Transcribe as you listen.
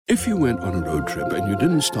If you went on a road trip and you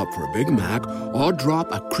didn't stop for a Big Mac or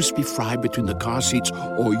drop a crispy fry between the car seats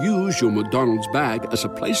or use your McDonald's bag as a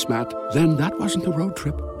placemat, then that wasn't a road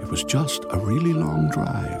trip. It was just a really long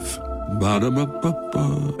drive.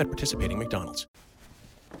 Ba-da-ba-ba-ba. At participating McDonald's.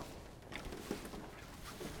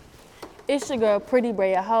 It's your girl, Pretty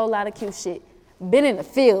Brayah, a whole lot of cute shit. Been in the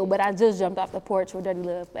field, but I just jumped off the porch with Dirty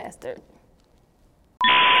Love Bastard.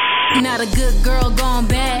 Not a good girl gone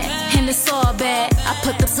bad, and it's all bad. I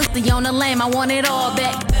put the pussy on the lame, I want it all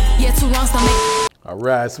back. Yeah, 2 wrongs don't make. All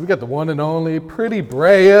right, so we got the one and only Pretty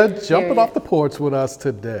Brayah jumping off the porch with us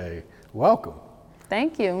today. Welcome.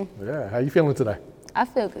 Thank you. Yeah, how you feeling today? I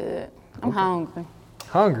feel good. I'm hungry.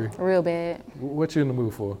 Hungry? Real bad. What you in the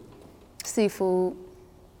mood for? Seafood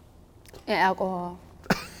and alcohol.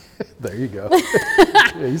 There you go.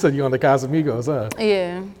 Yeah, you said you on the Casamigos, huh?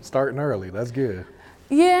 Yeah. Starting early, that's good.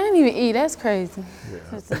 Yeah, I didn't even eat. That's crazy. Yeah.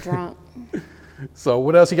 Just a drunk. So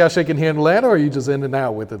what else you got shaking here in Atlanta, or are you just in and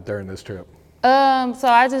out with it during this trip? So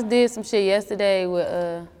I just did some shit yesterday with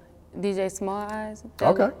DJ Small Eyes.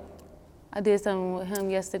 Okay. I did something with him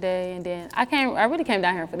yesterday, and then I really came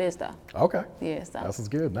down here for this though. Okay. Yeah, so. That's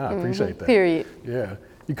good. I appreciate that. Period. Yeah.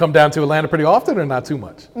 You come down to Atlanta pretty often or not too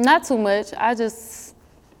much? Not too much. I just,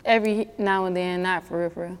 every now and then, not for real,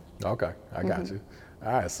 for real. Okay, I got you.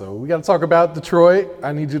 All right, so we got to talk about Detroit.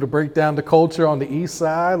 I need you to break down the culture on the east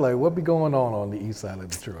side. Like, what be going on the east side of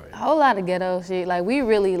Detroit? A whole lot of ghetto shit. Like, we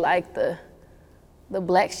really like the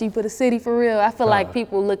black sheep of the city, for real. I feel like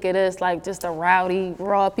people look at us like just a rowdy,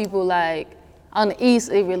 raw people. Like, on the east,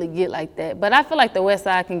 it really get like that. But I feel like the west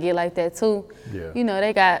side can get like that too. Yeah. You know,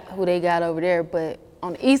 they got who they got over there. But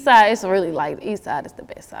on the east side, it's really like, the east side is the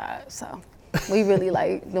best side. So we really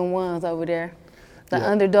like the ones over there. The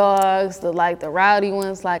underdogs, the rowdy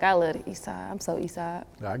ones. Like, I love the east side. I'm so east side.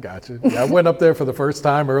 I got you. Yeah, I went up there for the first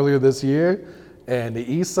time earlier this year, and the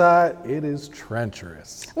east side, it is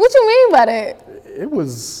treacherous. What you mean by that? It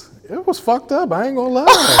was fucked up. I ain't gonna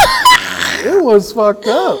lie. It was fucked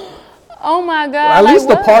up. Oh my God. At least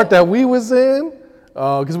the part that we was in,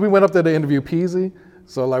 because we went up there to interview Peasy.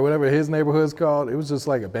 So like whatever his neighborhood's called, it was just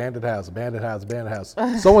like abandoned house.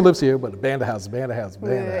 Someone lives here, but abandoned house.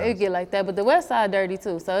 Yeah, it get like that, but the west side dirty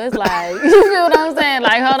too. So it's like, you feel what I'm saying?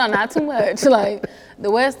 Like, hold on, not too much. Like,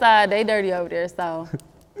 the west side, they dirty over there, so.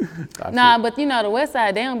 But you know, the west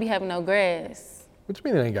side, they don't be having no grass. What you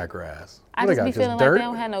mean they ain't got grass? I just be feeling like they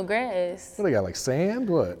don't have no grass. What they got, like sand?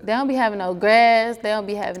 What? They don't be having no grass. They don't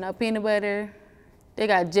be having no peanut butter. They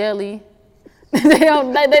got jelly. they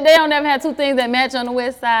don't never have two things that match on the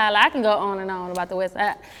west side. Like, I can go on and on about the west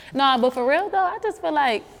side. No, but for real though, I just feel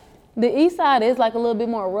like the east side is like a little bit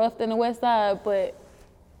more rough than the west side, but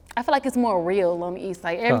I feel like it's more real on the east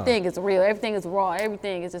side. Everything is real, everything is raw,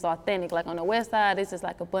 everything is just authentic. Like on the west side, it's just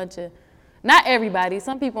like a bunch of, not everybody,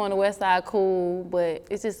 some people on the west side cool, but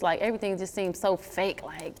it's just like everything just seems so fake,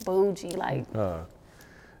 like bougie, like.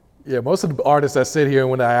 Yeah, most of the artists that sit here,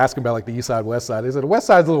 when I ask them about like the east side, west side, they say the west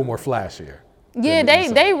side's a little more flashier. Yeah,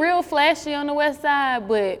 they real flashy on the west side,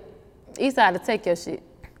 but east side to take your shit.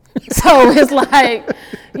 So it's like,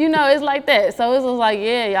 you know, it's like that. So it's just like,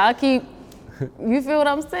 yeah, y'all keep, you feel what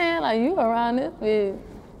I'm saying? Like, you around this with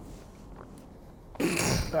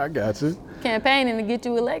I got you. Campaigning to get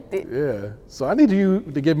you elected. Yeah. So I need you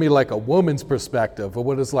to give me like a woman's perspective of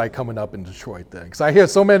what it's like coming up in Detroit then. Because I hear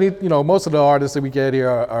so many, you know, most of the artists that we get here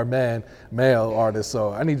are male artists.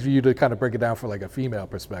 So I need you to kind of break it down for like a female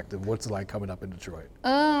perspective. What's it like coming up in Detroit?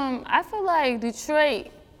 I feel like Detroit,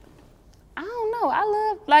 I don't know. I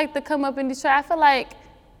love like to come up in Detroit. I feel like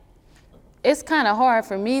it's kind of hard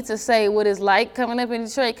for me to say what it's like coming up in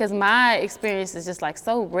Detroit because my experience is just like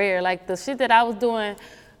so rare. Like the shit that I was doing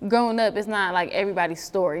growing up, it's not like everybody's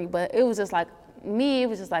story, but it was just like me, it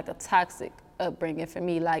was just like a toxic upbringing for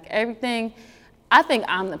me. Like everything, I think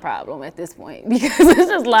I'm the problem at this point because it's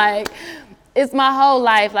just like, it's my whole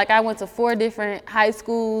life. Like I went to 4 different high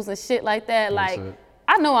schools and shit like that. Like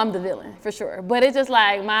I know I'm the villain for sure, but it's just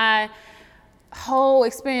like my whole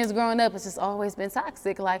experience growing up has just always been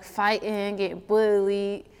toxic, like fighting, getting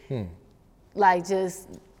bullied, like just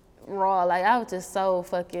raw. Like I was just so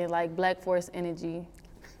fucking like Black Force energy,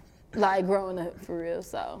 like growing up for real.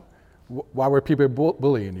 So why were people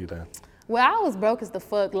bullying you then? Well, I was broke as the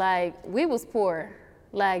fuck. Like we was poor,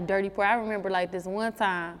 like dirty poor. I remember like this one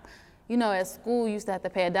time, you know, at school you used to have to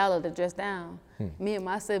pay $1 to dress down. Me and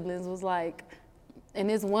my siblings was like, and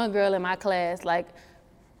this one girl in my class, like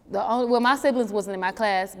my siblings wasn't in my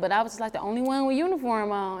class, but I was just like the only one with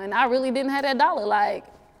uniform on, and I really didn't have that $1. Like,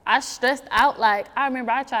 I stressed out. Like, I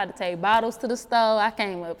remember I tried to take bottles to the store. I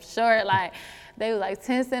came up short. Like, They was like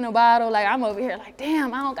 10 cents a bottle. Like, I'm over here like,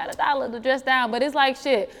 damn, I don't got $1 to dress down. But it's like,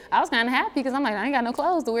 shit, I was kind of happy because I'm like, I ain't got no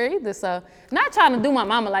clothes to wear either. So not trying to do my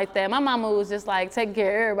mama like that. My mama was just like taking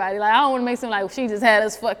care of everybody. Like, I don't want to make it seem like she just had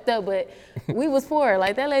us fucked up, but we was poor.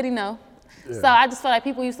 Like, that lady know. Yeah. So I just feel like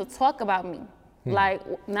people used to talk about me. Like,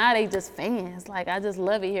 now they just fans. Like, I just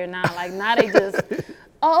love it here now. Like, now they just,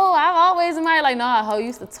 oh, I've always admired. Like, no, ho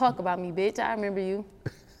used to talk about me, bitch. I remember you.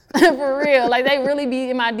 For real. Like, they really be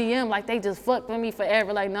in my DM. Like, they just fucked with me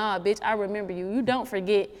forever. Like, nah, bitch, I remember you. You don't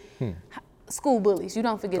forget school bullies. You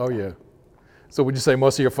don't forget them. Yeah. So would you say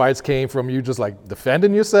most of your fights came from you just, like,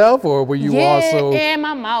 defending yourself? Or were you also... Yeah, and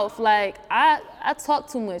my mouth. Like, I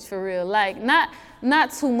talk too much, for real. Like,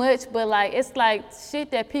 not too much, but, like, it's, like,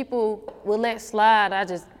 shit that people will let slide. I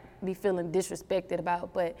just be feeling disrespected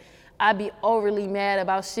about. But I be overly mad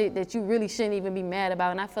about shit that you really shouldn't even be mad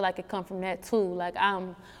about. And I feel like it come from that, too. Like,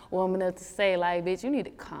 I'm woman enough to say, like, bitch, you need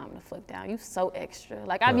to calm the fuck down. You so extra.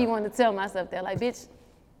 Like, I be wanting to tell myself that, like, bitch,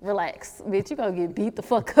 relax. Bitch, you gonna get beat the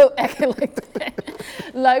fuck up acting like that.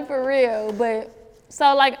 Like, for real. But,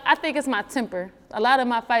 so, like, I think it's my temper. A lot of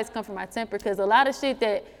my fights come from my temper because a lot of shit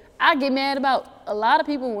that I get mad about, a lot of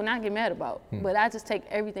people will not get mad about. But I just take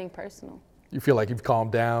everything personal. You feel like you've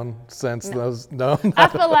calmed down since those? No. I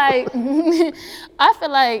feel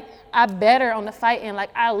like I better on the fighting. Like,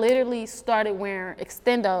 I literally started wearing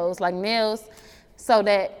extendos, like nails, so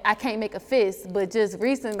that I can't make a fist. But just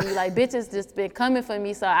recently, like, bitches just been coming for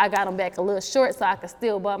me, so I got them back a little short so I could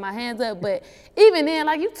still ball my hands up. But even then,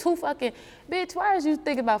 like, you too fucking, bitch, why is you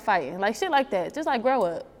thinking about fighting? Like, shit like that. Just, like, grow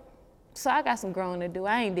up. So I got some growing to do.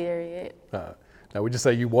 I ain't there yet. Now, would you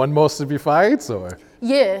say you won most of your fights, or?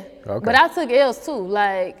 Yeah, okay. But I took L's too,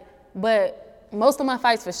 like, but most of my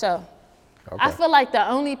fights for sure. Okay. I feel like the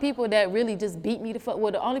only people that really just beat me the fuck,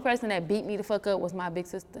 well, the only person that beat me the fuck up was my big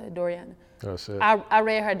sister, Doriana. Oh, shit. I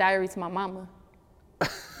read her diary to my mama.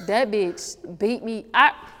 That bitch beat me,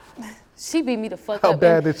 she beat me the fuck up. How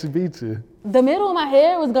bad did she beat you? The middle of my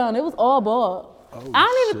hair was gone, it was all bald. Oh, I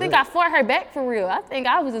don't even think I fought her back for real. I think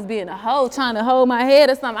I was just being a hoe trying to hold my head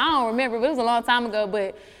or something. I don't remember, but it was a long time ago.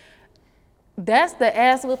 But that's the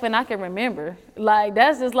ass whooping I can remember. Like,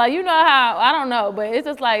 that's just like, you know how, I don't know, but it's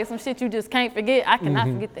just like some shit you just can't forget. I cannot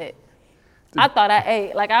forget that. I thought I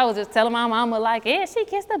ate. Like, I was just telling my mama, like, yeah, she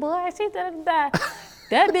kissed the boy, she da-da-da.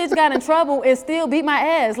 That bitch got in trouble and still beat my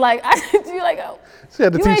ass. Like, you like, oh. She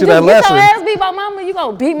had to teach you that lesson. You get your ass beat by mama, you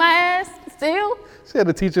gonna beat my ass still? She had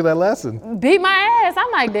to teach you that lesson. Beat my ass.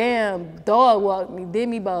 I'm like, damn, dog walked me, did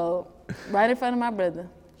me bold, right in front of my brother.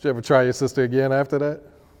 Did you ever try your sister again after that?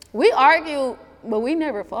 We argued, but we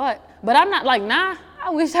never fought. But I'm not like, nah, I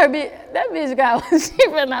wish that bitch got, she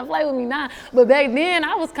better not play with me now. But back then,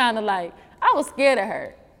 I was kind of like, I was scared of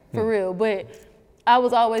her, for real. But I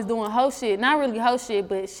was always doing hoe shit. Not really hoe shit,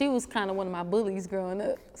 but she was kind of one of my bullies growing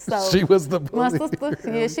up. So she was the bully? My sister,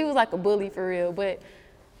 yeah, she was like a bully for real. But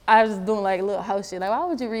I was doing like a little hoe shit. Like, why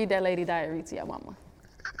would you read that lady diary to your mama?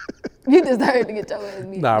 You deserve to get your ass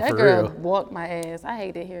beat. Nah, that for girl real. walked my ass. I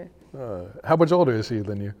hate it here. How much older is she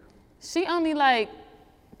than you? She only like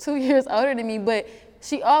 2 years older than me, but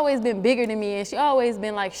she always been bigger than me and she always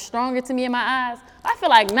been like stronger to me in my eyes. I feel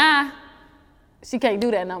like, nah, she can't do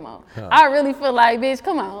that no more. I really feel like, bitch,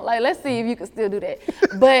 come on. Like, let's see if you can still do that.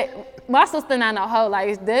 But my sister not no hoe.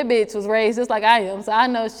 Like, that bitch was raised just like I am. So I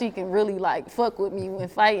know she can really like fuck with me when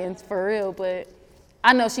fighting for real. But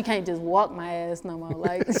I know she can't just walk my ass no more.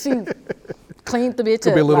 Like, she cleaned the bitch up.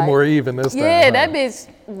 Could be a little like, more even this time. Yeah, huh? that bitch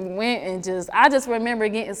went and I just remember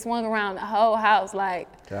getting swung around the whole house. Like,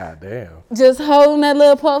 God damn. Just holding that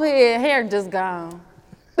little puff head, hair just gone.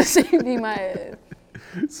 She beat my ass.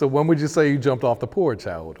 So when would you say you jumped off the porch?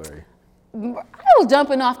 How old are you? I was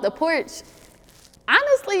jumping off the porch.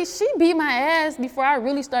 Honestly, she beat my ass before I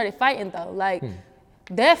really started fighting though. Like,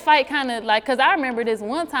 that fight kind of like, cause I remember this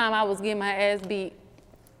one time I was getting my ass beat.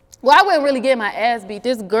 Well, I wasn't really getting my ass beat.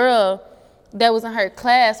 This girl that was in her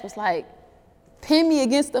class was like, pin me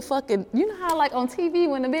against the fucking, you know how like on TV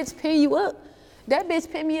when the bitch pin you up? That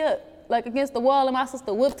bitch pinned me up like against the wall and my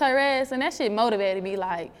sister whooped her ass and that shit motivated me.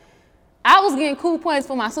 Like, I was getting cool points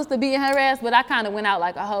for my sister beating her ass, but I kind of went out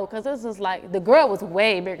like a hoe because this was like, the girl was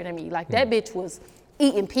way bigger than me. Like, that bitch was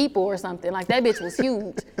eating people or something. Like, that bitch was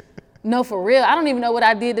huge. No, for real. I don't even know what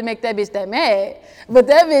I did to make that bitch that mad. But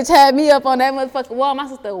that bitch had me up on that motherfucking wall. My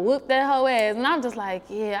sister whooped that whole ass. And I'm just like,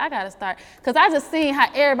 yeah, I got to start. Because I just seen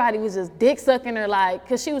how everybody was just dick sucking her, like,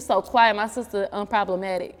 because she was so quiet. My sister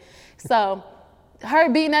unproblematic. So her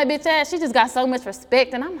beating that bitch ass, she just got so much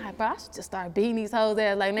respect. And I'm like, bro, I should just start beating these hoes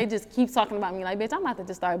ass. Like, and they just keep talking about me like, bitch, I'm about to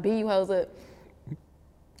just start beating you hoes up.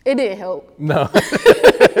 It didn't help. No.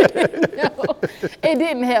 No, it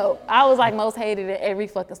didn't help. I was like most hated at every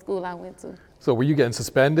fucking school I went to. So were you getting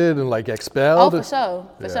suspended and like Oh, expelled? for sure.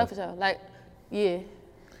 For Yeah. sure. Like, yeah.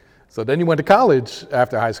 So then you went to college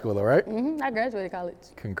after high school, all right? I graduated college.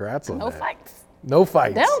 Congrats on No that. fights. No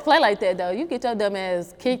fights. They don't play like that though. You get your dumb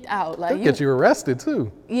ass kicked out. Like They'll get you arrested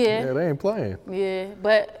too. Yeah. Yeah, they ain't playing. Yeah,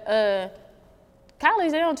 but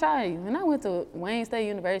college they don't try you. When I went to Wayne State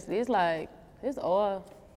University, it's like it's all.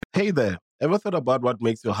 Hey there, ever thought about what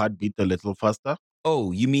makes your heart beat a little faster?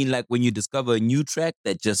 Oh, you mean like when you discover a new track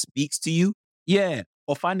that just speaks to you? Yeah,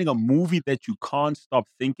 or finding a movie that you can't stop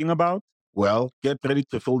thinking about. Well, get ready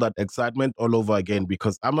to feel that excitement all over again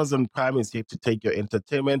because Amazon Prime is here to take your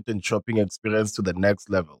entertainment and shopping experience to the next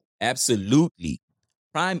level. Absolutely.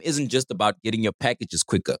 Prime isn't just about getting your packages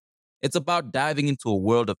quicker. It's about diving into a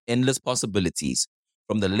world of endless possibilities,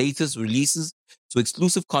 from the latest releases to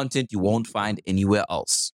exclusive content you won't find anywhere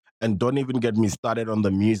else. And don't even get me started on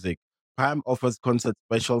the music. Prime offers concert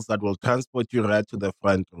specials that will transport you right to the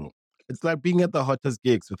front row. It's like being at the hottest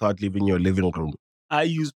gigs without leaving your living room. I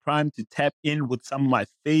use Prime to tap in with some of my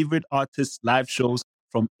favorite artists' live shows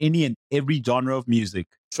from any and every genre of music.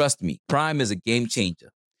 Trust me, Prime is a game changer.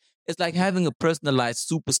 It's like having a personalized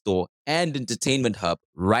superstore and entertainment hub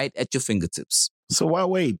right at your fingertips. So why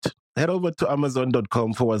wait? Head over to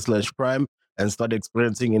amazon.com/prime and start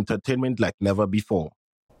experiencing entertainment like never before.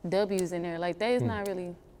 W's in there. Like that is not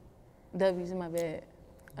really W's in my bed.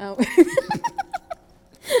 I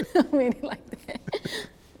mean it like that.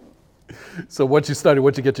 So what you studied,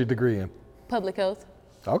 what you get your degree in? Public health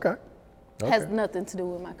Okay. has nothing to do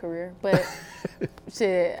with my career, but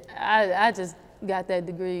shit, I just got that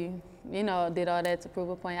degree. You know, did all that to prove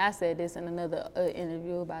a point. I said this in another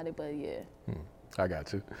interview about it, but yeah. I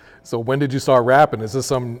got you. So when did you start rapping? Is this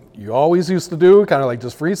something you always used to do, kind of like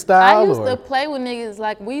just freestyle? I used or? to play with niggas,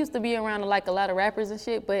 like we used to be around like a lot of rappers and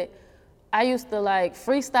shit, but I used to like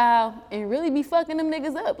freestyle and really be fucking them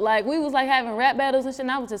niggas up. Like we was like having rap battles and shit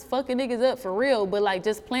and I was just fucking niggas up for real, but like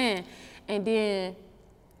just playing. And then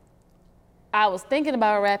I was thinking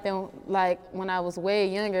about rapping like when I was way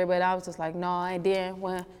younger, but I was just like, no. And then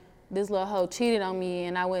when this little hoe cheated on me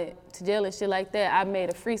and I went to jail and shit like that, I made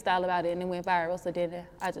a freestyle about it and it went viral. So then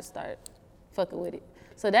I just started fucking with it.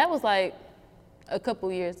 So that was like a couple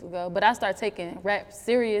years ago, but I started taking rap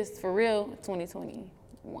serious for real 2021.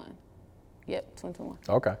 Yep, 2021.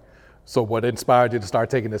 Okay. So what inspired you to start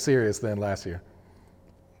taking it serious then last year?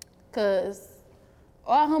 Cause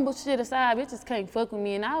all humble shit aside, bitches can't fuck with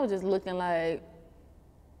me and I was just looking like,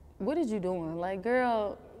 what is you doing? Like,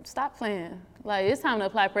 girl, stop playing. Like, it's time to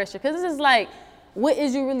apply pressure. Cause it's just like, what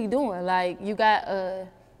is you really doing? Like, you got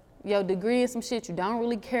your degree in some shit you don't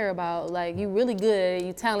really care about. Like, you really good at it,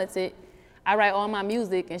 you talented. I write all my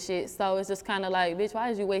music and shit, so it's just kind of like, bitch, why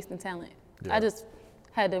is you wasting talent? Yeah. I just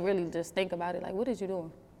had to really just think about it. Like, what is you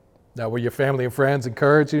doing? Now, were your family and friends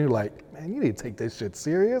encourage you? Like, man, you need to take this shit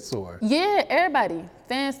serious, or? Yeah, everybody,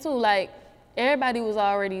 fans too. Like, everybody was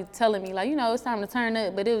already telling me, like, you know, it's time to turn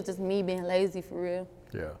up, but it was just me being lazy for real.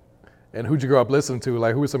 Yeah. And who'd you grow up listening to?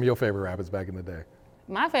 Like, who were some of your favorite rappers back in the day?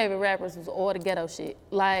 My favorite rappers was all the ghetto shit.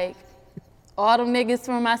 Like, all them niggas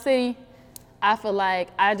from my city, I feel like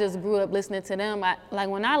I just grew up listening to them. Like,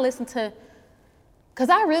 when I listen to, cause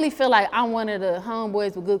I really feel like I'm one of the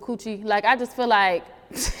homeboys with good coochie. Like, I just feel like,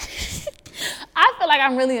 I feel like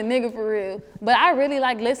I'm really a nigga for real. But I really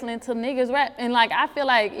like listening to niggas rap. And like, I feel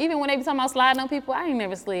like even when they be talking about sliding on people, I ain't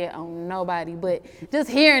never slid on nobody. But just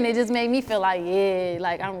hearing it just made me feel like, yeah,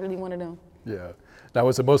 like I'm really one of them. Yeah. Now,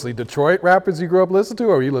 was it mostly Detroit rappers you grew up listening to,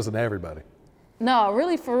 or you listen to everybody? No,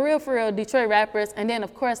 really for real, Detroit rappers. And then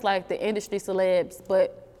of course like the industry celebs.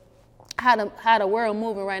 But how the world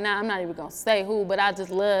moving right now, I'm not even gonna say who, but I just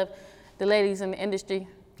love the ladies in the industry.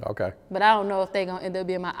 Okay. But I don't know if they gonna end up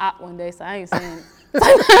being my op one day, so I ain't saying.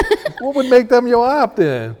 What would make them your op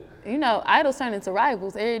then? You know, idols turn into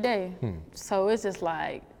rivals every day. So it's just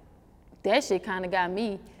like, that shit kind of got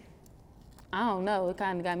me, I don't know, it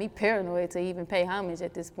kind of got me paranoid to even pay homage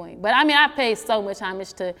at this point. But I mean, I paid so much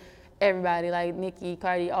homage to everybody, like Nicki,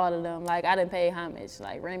 Cardi, all of them. Like, I didn't pay homage,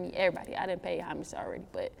 like Remy, everybody. I didn't pay homage already,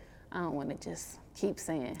 but I don't want to just keep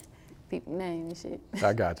saying people's names and shit.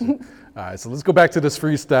 I got you. All right, so let's go back to this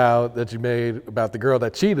freestyle that you made about the girl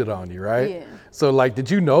that cheated on you, right? Yeah. So like,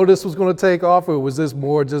 did you know this was gonna take off, or was this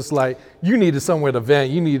more just like, you needed somewhere to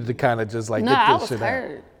vent, you needed to kind of just like No, get I this was shit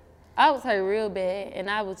hurt. out? I was hurt real bad, and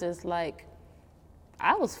I was just like,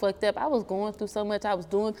 I was fucked up. I was going through so much. I was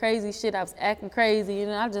doing crazy shit. I was acting crazy. You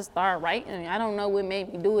know, I just started writing. I don't know what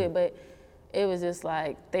made me do it, but it was just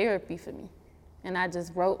like therapy for me. And I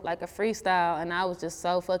just wrote like a freestyle, and I was just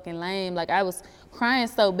so fucking lame. Like, I was crying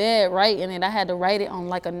so bad writing it, I had to write it on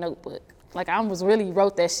like a notebook. Like I was really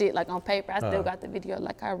wrote that shit like on paper. I still got the video,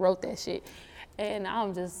 like I wrote that shit. And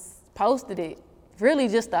I'm just posted it. Really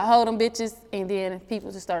just to hold them bitches, and then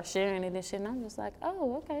people just start sharing it and shit. And I'm just like,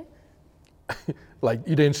 oh, okay. Like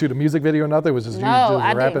you didn't shoot a music video or nothing? It was just no, you just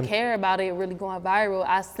I rapping? didn't care about it really going viral.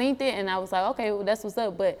 I seen it and I was like, okay, well, that's what's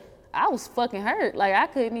up. But I was fucking hurt. Like I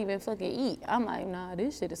couldn't even fucking eat. I'm like, nah,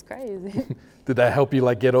 this shit is crazy. Did that help you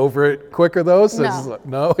like get over it quicker though?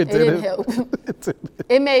 No, it didn't help.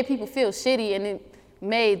 It made people feel shitty, and it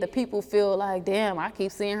made the people feel like, damn, I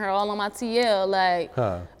keep seeing her all on my TL. Like,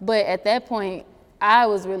 but at that point, I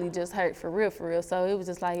was really just hurt for real. So it was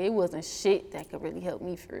just like, it wasn't shit that could really help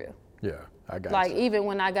me for real. Yeah, I got Like, even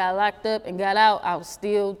when I got locked up and got out, I was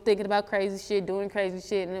still thinking about crazy shit, doing crazy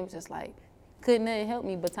shit, and it was just like, couldn't nothing help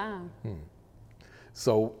me but time.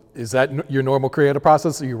 So is that your normal creative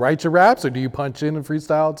process? Do you write your raps or do you punch in and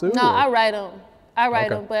freestyle too? No, or? I write them.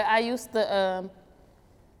 Okay. But I used to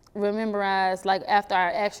memorize, like after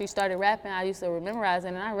I actually started rapping, I used to memorize it,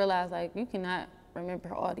 and I realized like, you cannot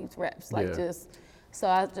remember all these raps, like so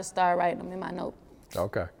I just started writing them in my note.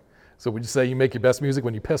 Okay. So would you say you make your best music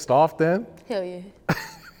when you're pissed off then? Hell yeah.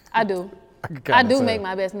 I do. I do make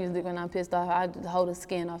my best music when I'm pissed off. I just hold the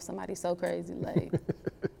skin off somebody so crazy. Like.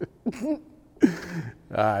 All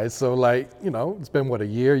right. So like, it's been what, a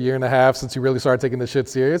year and a half since you really started taking this shit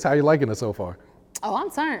serious. How you liking it so far? Oh, I'm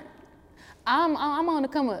turned. I'm on the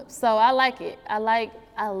come up. So I like it. I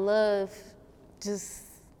love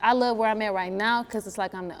where I'm at right now because it's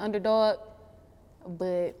like I'm the underdog.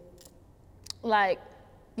 But like,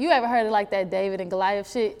 you ever heard of like that David and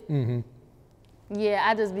Goliath shit? Mm-hmm. Yeah,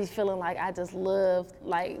 I just be feeling like I just love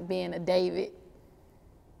like being a David.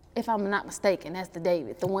 If I'm not mistaken, that's the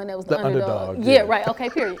David, the one that was the underdog. Yeah, right, okay,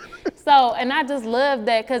 period. So, and I just love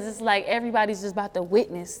that because it's like everybody's just about to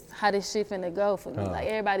witness how this shit finna go for me. Like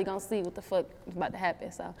everybody gonna see what the fuck is about to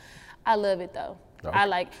happen. So I love it though.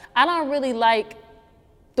 Okay. I don't really like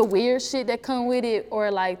the weird shit that come with it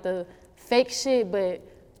or like the fake shit, but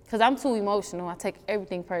because I'm too emotional, I take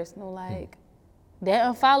everything personal. Like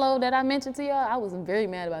that unfollow that I mentioned to y'all, I was very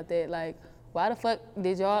mad about that. Like, why the fuck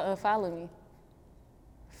did y'all unfollow me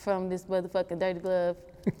from this motherfucking Dirty Glove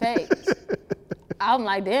page? I'm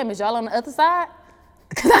like, damn, is y'all on the other side?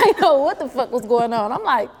 Because I didn't know what the fuck was going on. I'm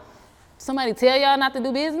like, somebody tell y'all not to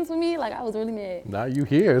do business with me? Like, I was really mad. Now you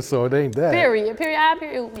here, so it ain't that. Period. Yeah,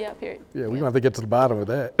 period. Yeah, we're gonna have to get to the bottom of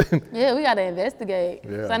that. Yeah, we gotta investigate.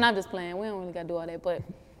 Yeah. So I'm just playing. We don't really gotta do all that. But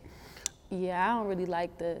yeah, I don't really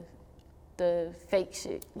like the fake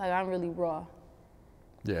shit. Like, I'm really raw.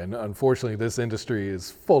 Yeah, and unfortunately, this industry is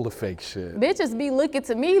full of fake shit. Bitches be looking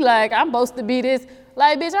to me like I'm supposed to be this.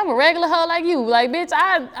 Like, bitch, I'm a regular hoe like you. Like, bitch,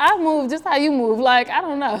 I move just how you move. Like, I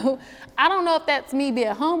don't know. I don't know if that's me being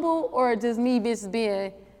humble or just me bitch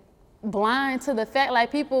being blind to the fact.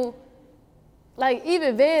 Like, people, like,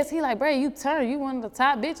 even Vez, he like, Brayah, you turn. You one of the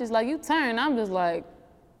top bitches. Like, you turn. I'm just like,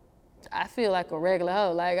 I feel like a regular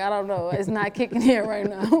hoe. Like, I don't know. It's not kicking in right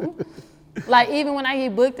now. Like, even when I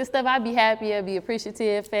get booked and stuff, I'd be happy, I'd be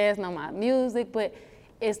appreciative, fans know my music, but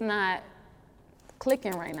it's not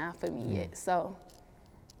clicking right now for me yet, so.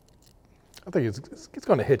 I think it's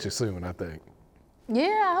gonna hit you soon, I think.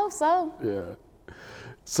 Yeah, I hope so. Yeah.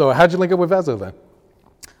 So how'd you link up with Vezo then?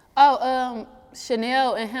 Oh,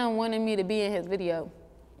 Chanel and him wanted me to be in his video.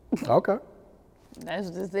 Okay. That's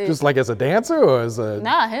just it. Just like as a dancer or as a?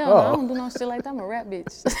 Nah, hell no, I don't do no shit like that. I'm a rap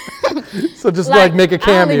bitch. So just like make a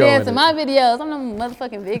cameo. I only dance in my videos. I'm no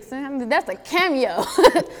motherfucking vixen. I mean, that's a cameo.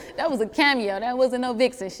 That was a cameo. That wasn't no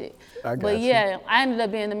vixen shit. But yeah, I ended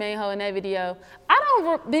up being the main hoe in that video. I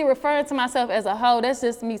don't be referring to myself as a hoe. That's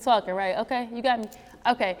just me talking, right? Okay, you got me.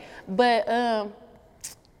 Okay, but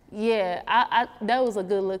yeah, I that was a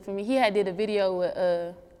good look for me. He had did a video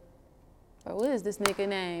with what is this nigga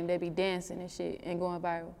name? They be dancing and shit and going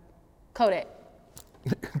viral. Kodak.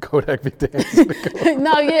 Kodak be dancing.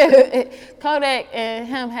 No, yeah. Kodak and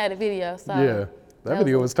him had a video. So yeah, that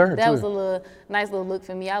video was turned That too. was a nice little look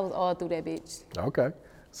for me. I was all through that bitch. Okay.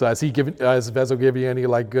 So has Vezo give you any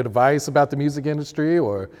like good advice about the music industry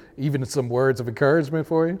or even some words of encouragement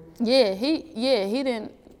for you? Yeah, we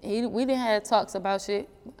didn't have talks about shit.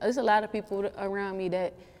 There's a lot of people around me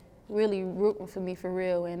that really rooting for me for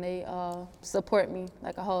real, and they support me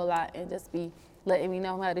like a whole lot and just be letting me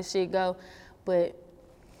know how this shit go. But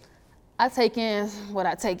I take in what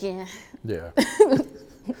I take in. Yeah.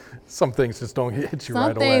 Some things just don't hit you right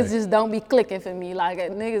away. Some things just don't be clicking for me. Like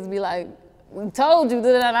niggas be like, we told you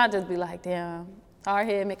that, and I just be like, damn, hard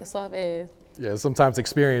head make a soft ass. Yeah, sometimes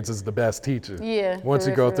experience is the best teacher. Yeah. Once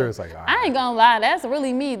you go through, it's like, all right. I ain't gonna lie, that's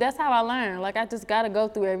really me. That's how I learn. Like, I just gotta go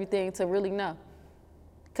through everything to really know.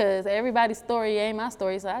 Cause everybody's story ain't my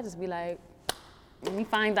story, so I just be like, let me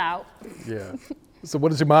find out. Yeah. So what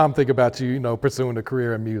does your mom think about you, pursuing a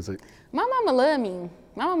career in music? My mama love me.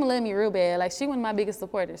 My mama love me real bad. Like, she one of my biggest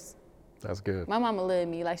supporters. That's good. My mama love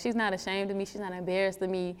me. Like, she's not ashamed of me. She's not embarrassed of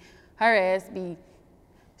me. Her ass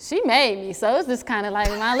she made me. So it's just kind of like,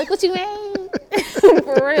 Mom, look what you made.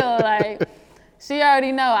 For real. Like, she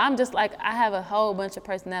already know. I'm just like, I have a whole bunch of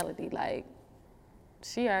personality. Like,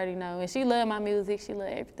 she already know. And she love my music. She love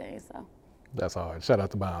everything, so. That's hard. Shout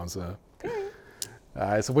out to Moms. All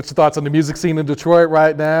right, so what's your thoughts on the music scene in Detroit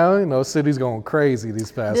right now? City's going crazy these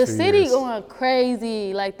past few years. The city going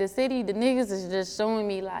crazy. Like, the niggas is just showing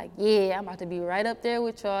me like, yeah, I'm about to be right up there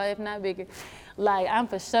with y'all, if not bigger. Like, I'm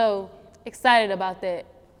for sure excited about that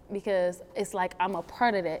because it's like I'm a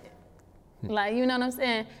part of that. Like, you know what I'm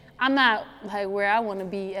saying? I'm not like where I want to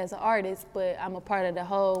be as an artist, but I'm a part of the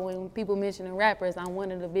whole. When people mentioning rappers, I'm one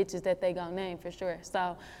of the bitches that they gonna name for sure.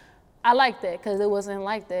 So I like that because it wasn't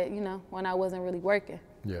like that, when I wasn't really working.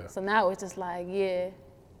 Yeah. So now it's just like, yeah,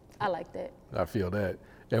 I like that. I feel that.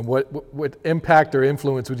 And what impact or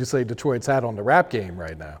influence would you say Detroit's had on the rap game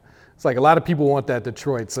right now? It's like a lot of people want that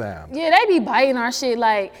Detroit sound. Yeah, they be biting our shit.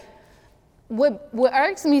 Like, what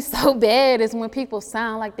irks me so bad is when people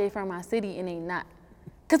sound like they from my city and they not.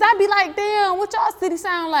 Cause I be like, damn, what y'all city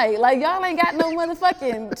sound like? Like, y'all ain't got no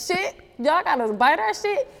motherfucking shit. Y'all gotta bite our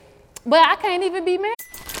shit. But I can't even be mad.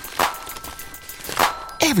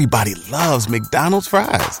 Everybody loves McDonald's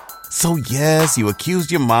fries. So yes, you accused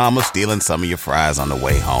your mom of stealing some of your fries on the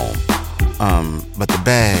way home. But the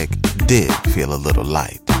bag did feel a little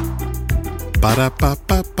light.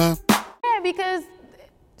 Ba-da-ba-ba-ba. Yeah, because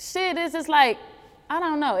shit is just like, I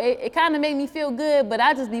don't know. It kind of make me feel good, but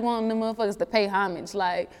I just be wanting them motherfuckers to pay homage.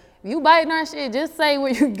 Like, if you biting our shit, just say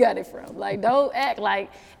where you got it from. Like, don't act like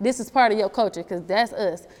this is part of your culture, because that's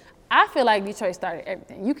us. I feel like Detroit started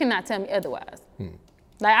everything. You cannot tell me otherwise.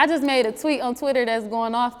 Like, I just made a tweet on Twitter that's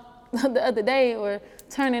going off the other day, or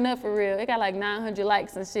turning up for real. It got like 900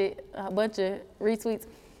 likes and shit, a bunch of retweets.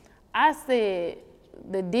 I said,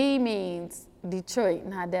 the D means Detroit,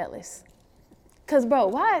 not Dallas. Cause bro,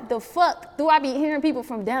 why the fuck do I be hearing people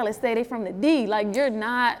from Dallas say they from the D? Like, you're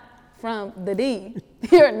not from the D.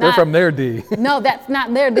 You're not. They're from their D. No, that's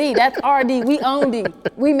not their D. That's our D. We own D.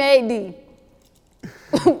 We made D.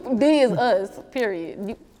 D is us,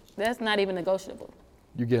 period. That's not even negotiable.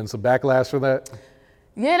 You getting some backlash for that?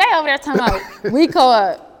 Yeah, they over there talking about we call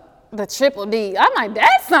it the triple D. I'm like,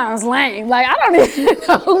 that sounds lame. Like, I don't even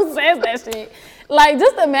know who says that shit. Like,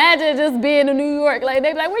 just imagine just being in New York. Like,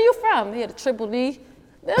 they be like, where you from? Yeah, the triple D.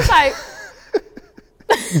 It's like,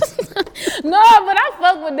 no, but I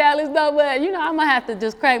fuck with Dallas though, but I'm gonna have to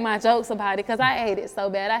just crack my jokes about it because I hate it so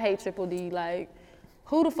bad. I hate triple D. Like,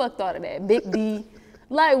 who the fuck thought of that? Big D.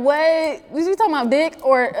 Like, what? Was you talking about dick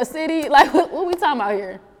or a city? Like, what we talking about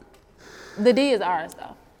here? The D is ours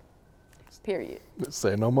though. Period.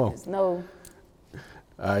 Say no more. There's no.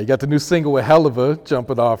 You got the new single with Helliva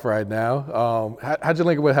jumping off right now. How'd you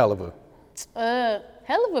link it with Helliva?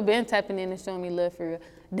 Helliva been tapping in and showing me love for real.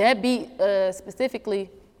 That beat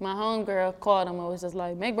specifically, my homegirl called him and was just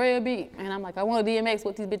like, make Brayah a beat. And I'm like, I want a DMX,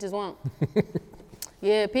 what these bitches want.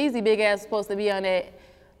 Yeah, Peasy big ass was supposed to be on that,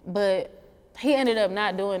 but he ended up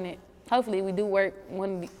not doing it. Hopefully we do work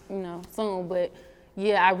soon, but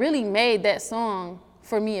yeah, I really made that song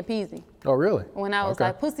for me and Peasy. Oh, really? When I was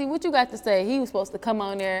like, Pussy, what you got to say? He was supposed to come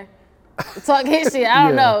on there, talk his shit. I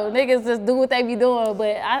don't know. Niggas just do what they be doing,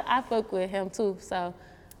 but I fuck with him too, so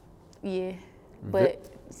yeah. But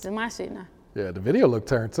it's my shit now. Yeah, the video looked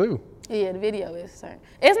turned too. Yeah, the video is turned.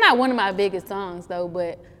 It's not one of my biggest songs though,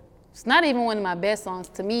 but it's not even one of my best songs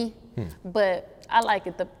to me, but I like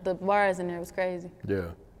it. The bars in there was crazy. Yeah.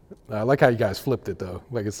 I like how you guys flipped it though.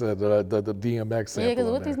 Like I said, the DMX sample. Yeah,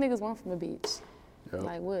 because what these niggas want from the beach? Yep.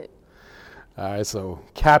 Like what? All right, so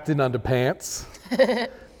Captain Underpants.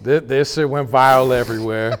 This shit went viral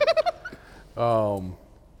everywhere.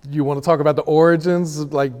 You want to talk about the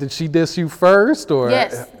origins? Like, did she diss you first, or?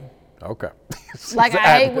 Yes. Okay. Like,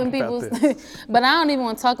 I hate when people, but I don't even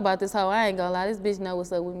want to talk about this hoe. I ain't gonna lie, this bitch know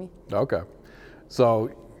what's up with me. Okay. So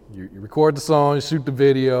you record the song, you shoot the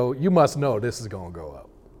video. You must know this is gonna go up.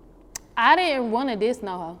 I didn't want to diss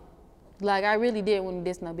no hoe. Like, I really didn't want to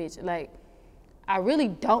diss no bitch. Like, I really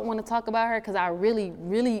don't want to talk about her because I really,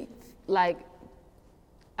 really, like,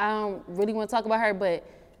 I don't really want to talk about her, but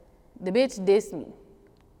the bitch dissed me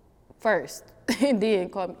first and then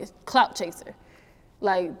called me a clout chaser.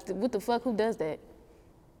 Like, what the fuck, who does that?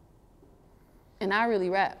 And I really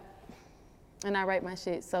rap. And I write my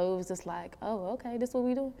shit. So it was just like, oh, okay, this what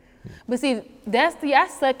we doing? But see, I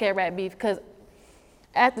suck at rap beef because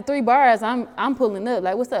after 3 bars, I'm pulling up.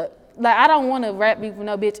 Like, what's up? Like, I don't want to rap beef with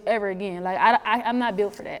no bitch ever again. Like, I'm not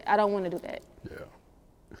built for that. I don't want to do that.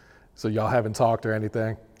 Yeah. So y'all haven't talked or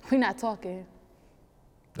anything? We're not talking.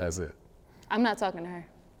 That's it. I'm not talking to her.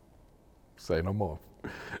 Say no more.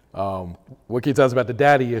 What can you tell us about the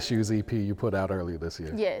Daddy Issues EP you put out earlier this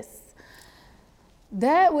year? Yes.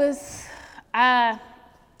 That was, I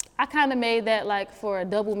kind of made that like for a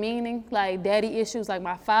double meaning, like daddy issues like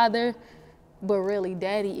my father, but really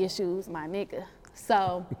daddy issues my nigga.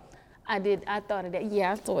 So I thought of that.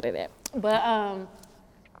 Yeah, I thought of that. But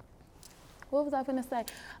what was I finna say?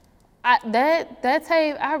 That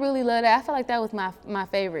tape, I really love that. I feel like that was my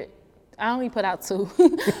favorite. I only put out 2,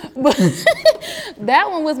 but that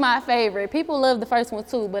one was my favorite. People love the first one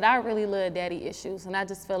too, but I really love Daddy Issues, and I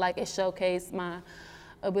just feel like it showcased my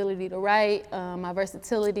ability to write, my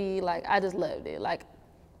versatility. Like, I just loved it. Like,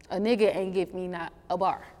 a nigga ain't give me not a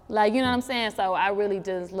bar. Like, you know what I'm saying? So I really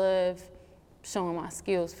just love showing my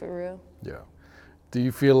skills for real. Yeah. Do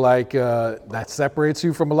you feel like that separates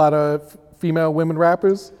you from a lot of female women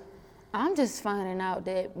rappers? I'm just finding out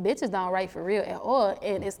that bitches don't write for real at all,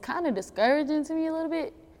 and it's kind of discouraging to me a little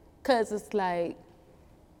bit, cause it's like,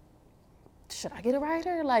 should I get a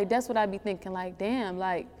writer? Like, that's what I be thinking. Like, damn,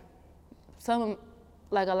 like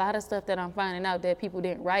like a lot of stuff that I'm finding out that people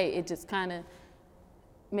didn't write, it just kind of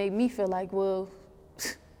made me feel like, well,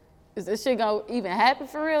 is this shit gonna even happen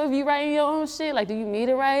for real if you writing your own shit? Like, do you need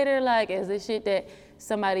a writer? Like, is this shit that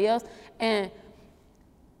somebody else? And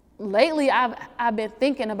lately, I've been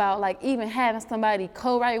thinking about like even having somebody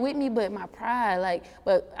co-write with me, but my pride, like,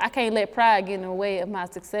 but I can't let pride get in the way of my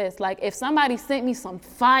success. Like, if somebody sent me some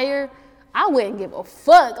fire, I wouldn't give a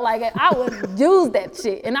fuck. Like, I would use that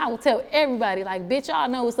shit, and I would tell everybody, like, bitch, y'all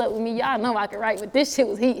know what's up with me. Y'all know I can write, but this shit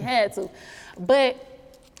was heat, had to. But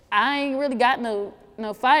I ain't really got no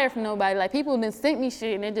fire from nobody. Like, people done sent me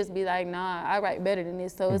shit, and they just be like, nah, I write better than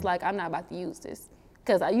this. So it's like, I'm not about to use this,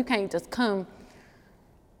 because you can't just come.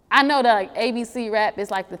 I know that like ABC rap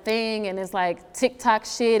is like the thing, and it's like TikTok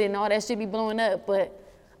shit and all that shit be blowing up, but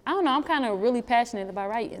I don't know, I'm kind of really passionate about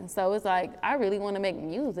writing. So it's like, I really want to make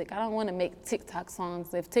music. I don't want to make TikTok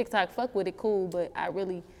songs. If TikTok fuck with it, cool, but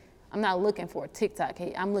I'm not looking for a TikTok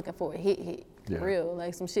hit. I'm looking for a hit, for real,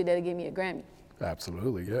 like some shit that'll give me a Grammy.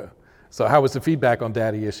 Absolutely, yeah. So how was the feedback on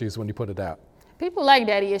Daddy Issues when you put it out? People like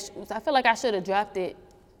Daddy Issues. I feel like I should have dropped it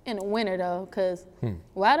in the winter though, because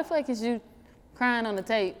why the fuck is you crying on the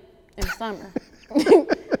tape in the summer?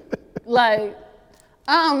 Like,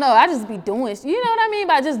 I don't know, I just be doing shit. You know what I mean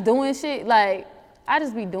by just doing shit? Like, I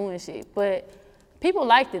just be doing shit. But people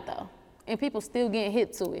liked it though, and people still getting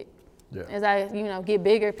hit to it. Yeah. As I, get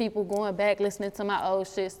bigger, people going back, listening to my old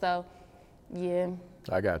shit, so yeah.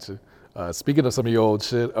 I got you. Speaking of some of your old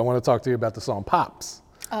shit, I want to talk to you about the song Pops.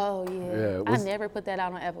 Oh yeah, I never put that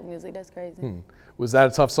out on Apple Music, that's crazy. Was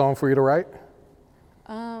that a tough song for you to write?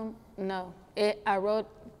 No, I wrote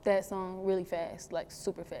that song really fast, like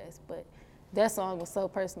super fast, but that song was so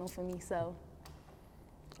personal for me, so.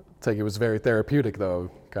 I take it was very therapeutic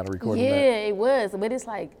though, kind of recording that. Yeah, it was, but it's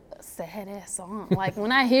like a sad ass song. Like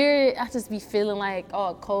when I hear it, I just be feeling like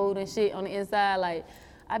all cold and shit on the inside. Like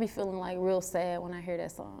I be feeling like real sad when I hear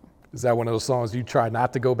that song. Is that one of those songs you try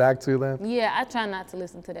not to go back to then? Yeah, I try not to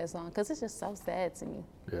listen to that song because it's just so sad to me.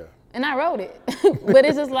 Yeah. And I wrote it, but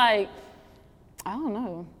it's just like, I don't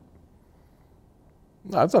know.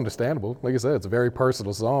 No, that's understandable. Like I said, it's a very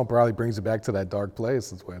personal song. Probably brings you back to that dark place.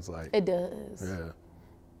 That's where it's like. It does. Yeah.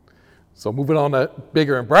 So moving on to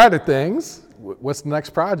bigger and brighter things, what's the next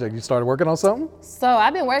project? You started working on something? So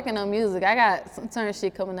I've been working on music. I got some turn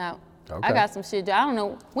shit coming out. Okay. I got some shit. I don't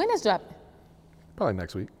know when it's dropping. Probably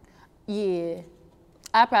next week. Yeah.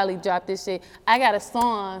 I probably drop this shit. I got a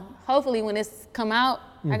song. Hopefully when it's come out,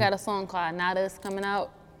 I got a song called Not Us coming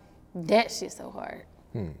out. That shit's so hard.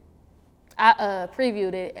 I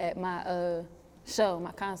previewed it at my show,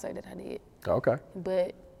 my concert that I did. Okay.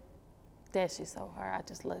 But that shit's so hard. I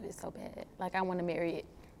just love it so bad. Like, I want to marry it.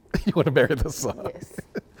 You want to marry this song? Yes.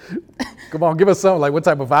 Come on, give us something. Like, what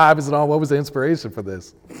type of vibe is it on? What was the inspiration for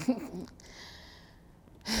this?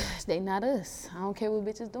 They not us. I don't care what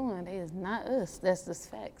bitches doing. They is not us. That's just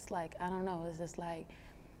facts. Like, I don't know. It's just like,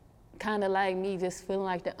 kind of like me just feeling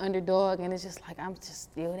like the underdog. And it's just like, I'm just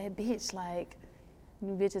still that bitch. Like, you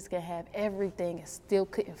bitches can have everything and still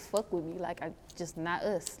couldn't fuck with me. Like, I just not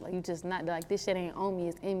us. Like, you just not, like, this shit ain't on me,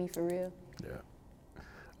 it's in me for real.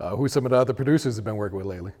 Yeah. Who's some of the other producers you've been working with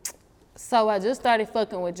lately? So I just started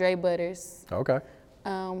fucking with Dre Butters. Okay.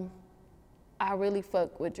 I really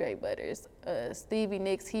fuck with Dre Butters. Stevie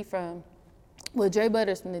Nicks, Dre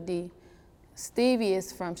Butters from the D. Stevie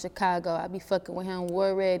is from Chicago. I be fucking with him,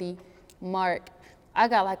 War Ready, Mark. I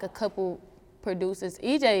got like a couple producers.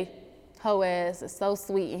 EJ, hoe ass, is so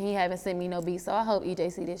sweet, and he haven't sent me no beats. So I hope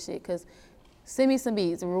EJ see this shit, cause send me some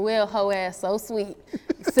beats. Ruel, hoe ass, so sweet.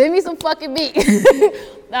 Send me some fucking beats.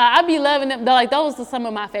 I be loving them. Like those are some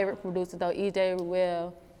of my favorite producers though. EJ,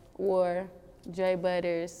 Ruel, War, Dre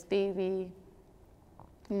Butters, Stevie,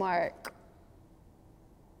 Mark.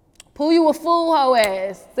 Pull you a fool, hoe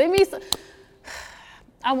ass. Send me some.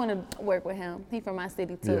 I want to work with him. He from my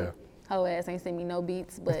city too. Yeah. Hoe ass ain't send me no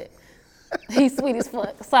beats, but he's sweet as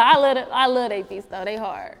fuck. So I love they beats though. They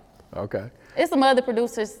hard. Okay. There's some other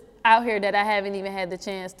producers out here that I haven't even had the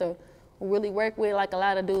chance to really work with. Like a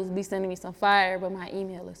lot of dudes be sending me some fire, but my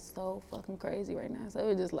email is so fucking crazy right now. So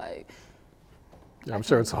it's just like. Yeah, I'm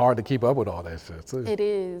sure it's hard to keep up with all that shit too. It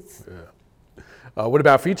is. Yeah. What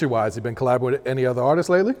about feature-wise? You been collaborating with any other artists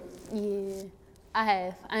lately? Yeah, I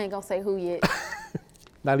have. I ain't gonna say who yet.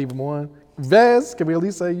 Not even one? Vaz, can we at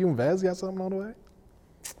least say you and Vaz got something on the way?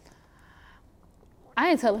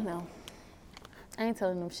 I ain't telling them. I ain't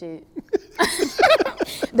telling them shit.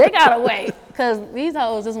 They gotta wait, cause these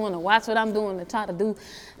hoes just wanna watch what I'm doing and try to do.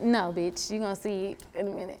 No, bitch, you gonna see it in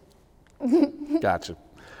a minute. Gotcha.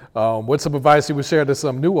 What's some advice you would share to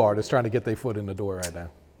some new artists trying to get their foot in the door right now?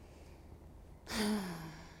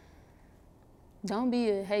 Don't be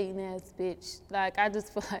a hating ass bitch. Like, I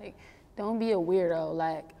just feel like, don't be a weirdo.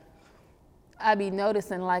 Like, I be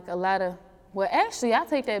noticing like a lot of, well, actually, I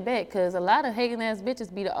take that back, because a lot of hating ass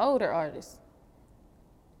bitches be the older artists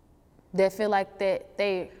that feel like that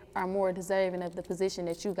they are more deserving of the position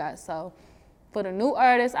that you got. So for the new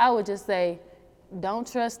artists, I would just say,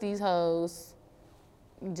 don't trust these hoes.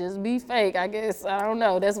 Just be fake, I guess. I don't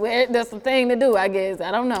know. That's the thing to do, I guess.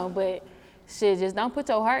 I don't know. But shit, just don't put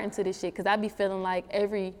your heart into this shit, because I be feeling like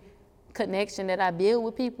every connection that I build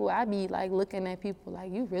with people, I be like looking at people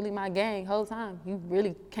like, you really my gang whole time. You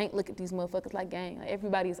really can't look at these motherfuckers like gang. Like,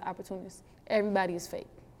 everybody is opportunist. Everybody is fake.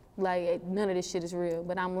 Like, none of this shit is real.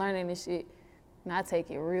 But I'm learning this shit, and I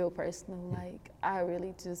take it real personal. Like, I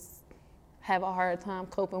really just have a hard time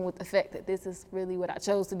coping with the fact that this is really what I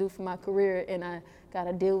chose to do for my career, and I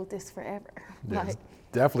gotta deal with this forever. Yeah, Like, it's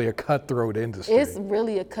definitely a cutthroat industry. it's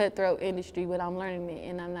really a cutthroat industry, but I'm learning it,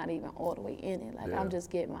 and I'm not even all the way in it. Like, Yeah. I'm just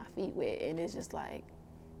getting my feet wet, and it's just like,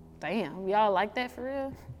 damn, y'all like that for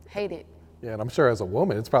real? Hate it. Yeah, and I'm sure as a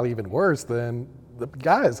woman, it's probably even worse than the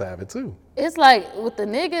guys have it too. It's like with the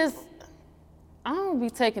niggas, I don't be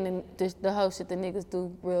taking the whole shit the niggas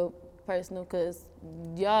do real personal, because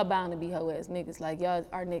y'all bound to be hoe ass niggas. Like, y'all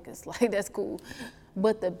are niggas. Like, that's cool.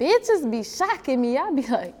 But the bitches be shocking me. I be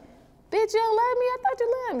like, bitch, you don't love me? I thought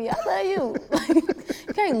you loved me. I love you. Like,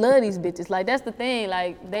 you can't love these bitches. Like, that's the thing.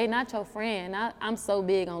 Like, they not your friend. I'm so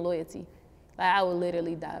big on loyalty. Like, I would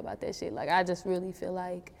literally die about that shit. Like, I just really feel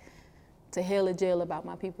like to hell or jail about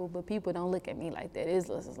my people, but people don't look at me like that. It's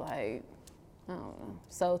just like, I don't know.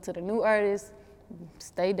 So to the new artists,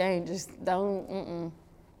 stay dangerous.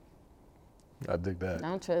 I dig that.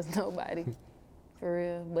 Don't trust nobody, for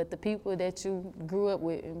real. But the people that you grew up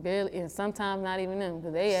with, and barely, and sometimes not even them,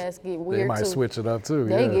 because they ass get weird They might too. switch it up too.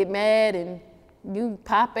 They yeah. get mad, and you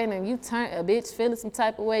popping, and you turn a bitch feeling some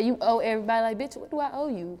type of way. You owe everybody, like, bitch, what do I owe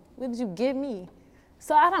you? What did you give me?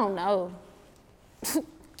 So I don't know.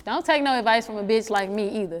 Don't take no advice from a bitch like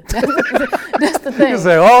me either. That's the thing. You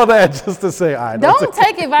say all that just to say, all right. Don't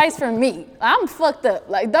take advice from me. I'm fucked up.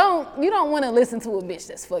 Like, you don't want to listen to a bitch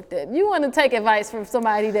that's fucked up. You want to take advice from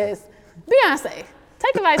somebody that's Beyonce.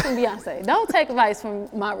 Take advice from Beyonce. Don't take advice from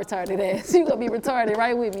my retarded ass. You gonna be retarded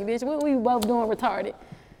right with me, bitch. What we both doing retarded?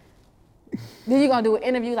 Then you gonna do an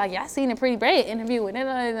interview like, yeah, I seen a Pretty Brayah interview, and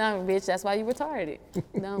then, bitch, that's why you retarded.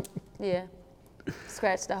 Don't, yeah.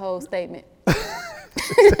 Scratch the whole statement.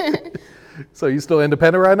 So you still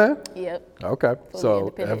independent right now? Yep. Okay. Fully So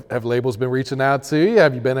independent. have labels been reaching out to you?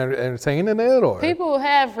 Have you been entertaining it, or? People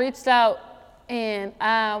have reached out, and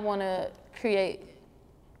I want to create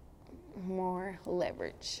more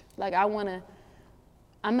leverage. Like,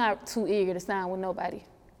 I'm not too eager to sign with nobody.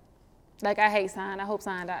 Like, I hate sign. I hope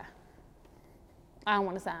sign die. I don't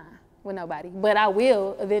want to sign with nobody. But I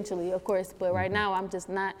will eventually, of course. But right now, I'm just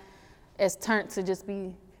not as turned to just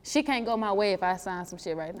be, she can't go my way if I sign some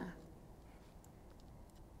shit right now.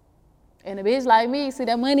 And a bitch like me see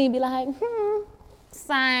that money and be like,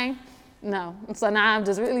 sign. No. So now I'm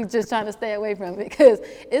just really just trying to stay away from it, because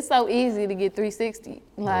it's so easy to get 360.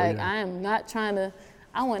 Like, yeah. I am not trying to,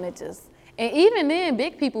 I want to just, and even then,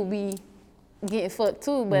 big people be getting fucked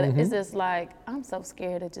too, but it's just like, I'm so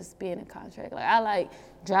scared of just being in contract. Like, I like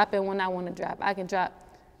dropping when I want to drop. I can drop,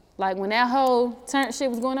 like when that whole turn shit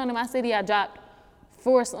was going on in my city, I dropped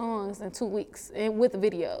 4 songs in 2 weeks and with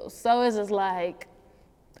videos. So it's just like,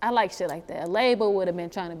 I like shit like that. A label would have been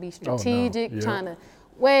trying to be strategic, Yeah. trying to,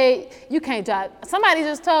 wait, you can't drop. Somebody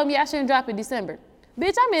just told me I shouldn't drop in December.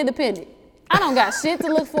 Bitch, I'm independent. I don't got shit to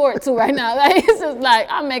look forward to right now. Like, it's just like,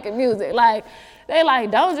 I'm making music. Like, they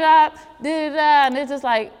like, don't drop, da-da-da. And it's just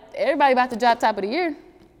like, everybody about to drop top of the year.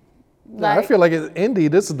 Like, I feel like it's indie,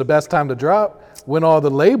 this is the best time to drop. When all the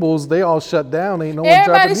labels, they all shut down, ain't no one dropping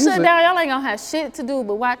everybody music. shut down, y'all ain't gonna have shit to do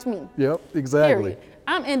but watch me. Yep, exactly. Period.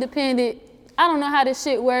 I'm independent. I don't know how this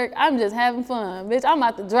shit work. I'm just having fun, bitch. I'm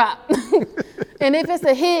about to drop. And if it's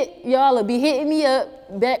a hit, y'all will be hitting me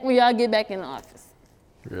up back when y'all get back in the office.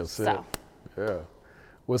 Real shit. So. Yeah.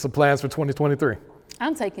 What's the plans for 2023?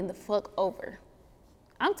 I'm taking the fuck over.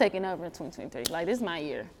 I'm taking over in 2023. Like, this is my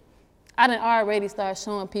year. I done already started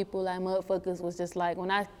showing people, like, motherfuckers was just like,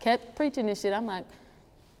 when I kept preaching this shit, I'm like,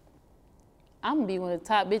 I'm gonna be one of the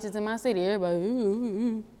top bitches in my city. Everybody,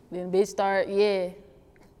 ooh. Then bitch start, yeah,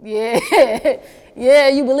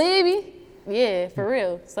 you believe me? Yeah, for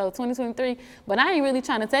real. So 2023, but I ain't really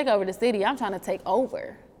trying to take over the city. I'm trying to take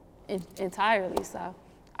over entirely. So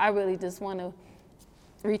I really just want to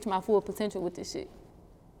reach my full potential with this shit.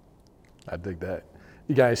 I dig that.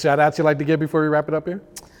 You got any shout outs you like to give before we wrap it up here?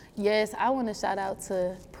 Yes, I want to shout out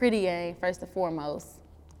to Pretty Gang first and foremost.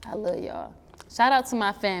 I love y'all. Shout out to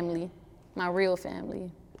my family, my real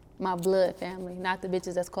family, my blood family, not the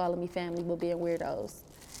bitches that's calling me family but being weirdos.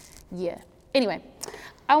 Yeah. Anyway,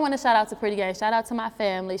 I want to shout out to Pretty Gang. Shout out to my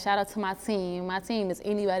family. Shout out to my team. My team is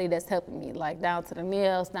anybody that's helping me, like down to the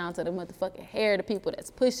nails, down to the motherfucking hair, the people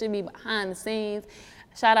that's pushing me behind the scenes.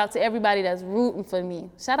 Shout out to everybody that's rooting for me.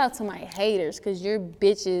 Shout out to my haters, because your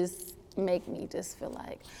bitches make me just feel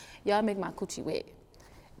like, y'all make my coochie wet.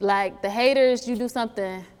 Like, the haters, you do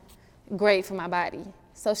something great for my body.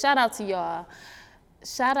 So shout out to y'all.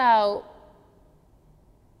 Shout out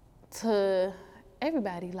to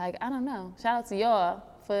everybody. Like, I don't know. Shout out to y'all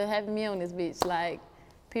for having me on this bitch. Like,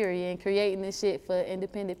 period. And creating this shit for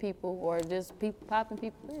independent people or just people, popping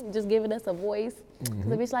people, just giving us a voice.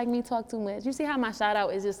 Because a bitch like me talk too much. You see how my shout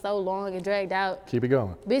out is just so long and dragged out? Keep it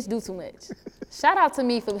going. Bitch do too much. Shout out to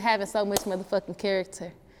me for having so much motherfucking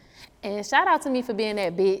character. And shout out to me for being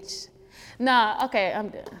that bitch. Nah, okay, I'm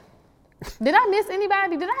done. Did I miss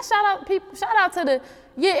anybody? Did I shout out people? Shout out to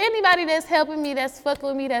anybody that's helping me, that's fucking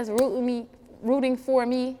with me, that's rooting for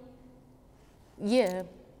me. Yeah.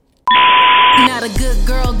 Not a good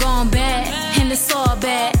girl gone bad, and it's all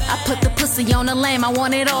bad. I put the pussy on the lame, I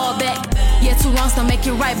want it all back. Yeah, 2 wrongs don't make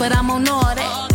it right, but I'm on all that.